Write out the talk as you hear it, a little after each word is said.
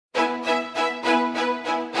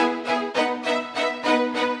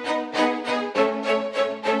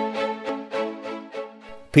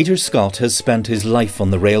Peter Scott has spent his life on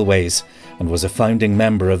the railways and was a founding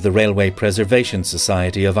member of the Railway Preservation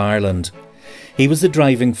Society of Ireland. He was the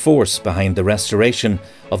driving force behind the restoration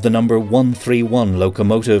of the number 131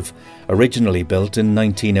 locomotive, originally built in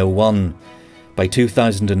 1901. By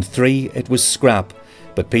 2003 it was scrap,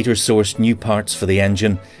 but Peter sourced new parts for the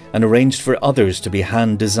engine and arranged for others to be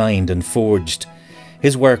hand-designed and forged.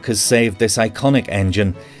 His work has saved this iconic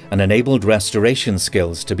engine and enabled restoration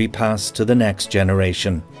skills to be passed to the next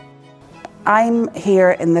generation. I'm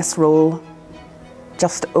here in this role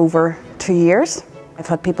just over 2 years. I've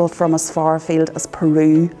had people from as far afield as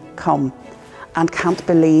Peru come and can't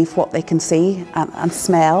believe what they can see and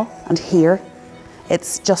smell and hear.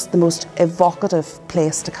 It's just the most evocative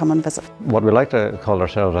place to come and visit. What we like to call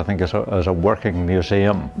ourselves, I think, is a working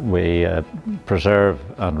museum. We preserve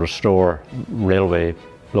and restore railway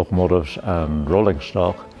locomotives and rolling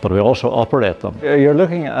stock, but we also operate them. You're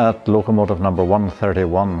looking at locomotive number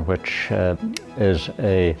 131, which is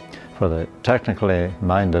for the technically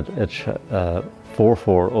minded, it's a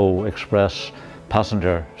 440 express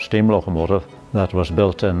passenger steam locomotive that was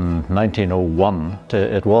built in 1901.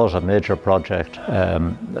 It was a major project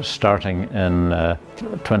starting in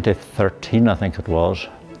 2013, I think it was.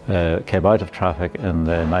 Came out of traffic in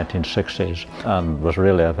the 1960s and was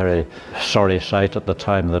really a very sorry sight at the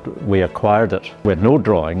time that we acquired it. We had no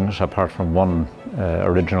drawings apart from one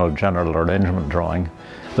original general arrangement drawing.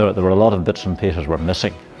 There were a lot of bits and pieces were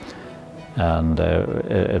missing, and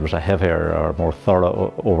it was a heavier or more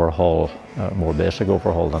thorough overhaul, more basic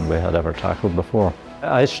overhaul than we had ever tackled before.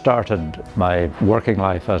 I started my working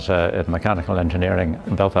life in mechanical engineering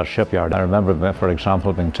in Belfast Shipyard. I remember, for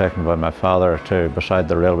example, being taken by my father to beside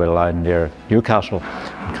the railway line near Newcastle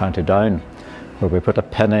in County Down, where we put a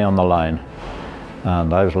penny on the line.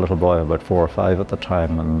 And I was a little boy, about 4 or 5 at the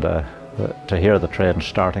time, and to hear the train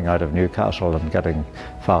starting out of Newcastle and getting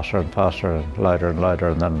faster and faster and louder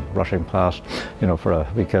and then rushing past, you know, for a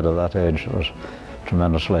wee kid of that age, it was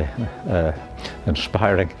tremendously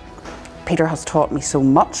inspiring. Peter has taught me so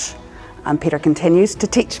much, and Peter continues to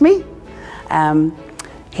teach me.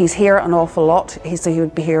 He's here an awful lot. He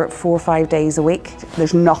would be here 4 or 5 days a week.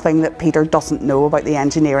 There's nothing that Peter doesn't know about the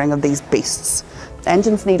engineering of these beasts.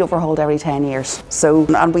 Engines need overhauled every 10 years.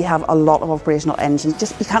 And we have a lot of operational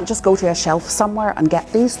engines. You can't just go to a shelf somewhere and get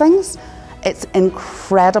these things. It's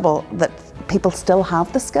incredible that people still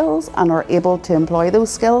have the skills and are able to employ those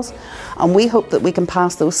skills, and we hope that we can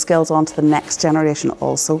pass those skills on to the next generation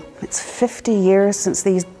also. It's 50 years since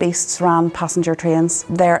these beasts ran passenger trains.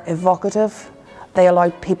 They're evocative, they allow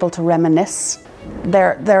people to reminisce.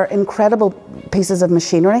 They're incredible pieces of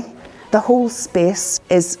machinery. The whole space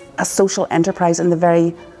is a social enterprise in the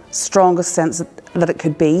very strongest sense that it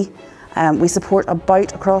could be. We support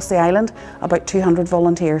across the island, about 200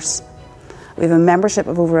 volunteers. We have a membership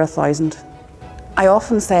of over 1,000. I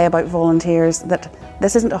often say about volunteers that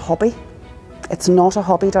this isn't a hobby. It's not a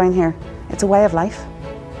hobby down here. It's a way of life.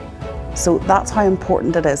 So that's how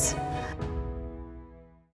important it is.